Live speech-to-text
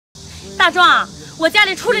大壮，我家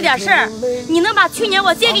里出了点事儿，你能把去年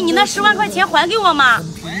我借给你那10万块钱还给我吗？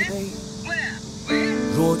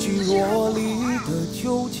若即若离的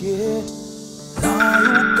纠结，哪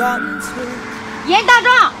有干脆？严大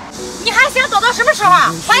壮，你还想躲到什么时候？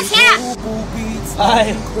还钱！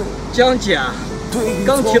哎，江姐，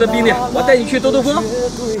刚提了兵力，我带你去兜兜风。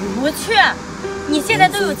不去，你现在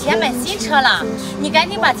都有钱买新车了，你赶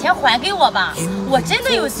紧把钱还给我吧，我真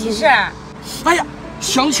的有急事儿。哎呀，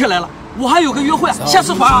想起来了，我还有个约会，下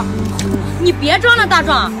次还啊。你别装了，大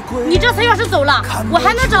壮，你这次要是走了，我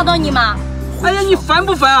还能找到你吗？哎呀，你烦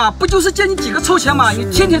不烦啊？不就是借你几个臭钱吗？你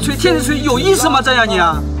天天吹，有意思吗？这样你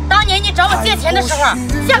啊？当年你找我借钱的时候，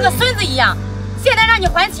像个孙子一样，现在让你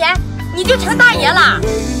还钱，你就成大爷了。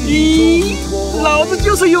咦，老子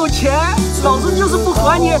就是有钱，老子就是不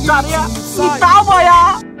还你，咋的呀？你打我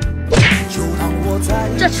呀？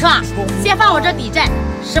这车先放我这抵债，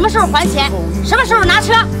什么时候还钱，什么时候拿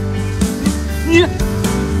车。你，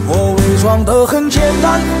我伪装得很简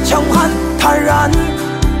单，强悍坦然，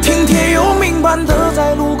体贴又明白的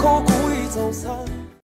在路口故意走散。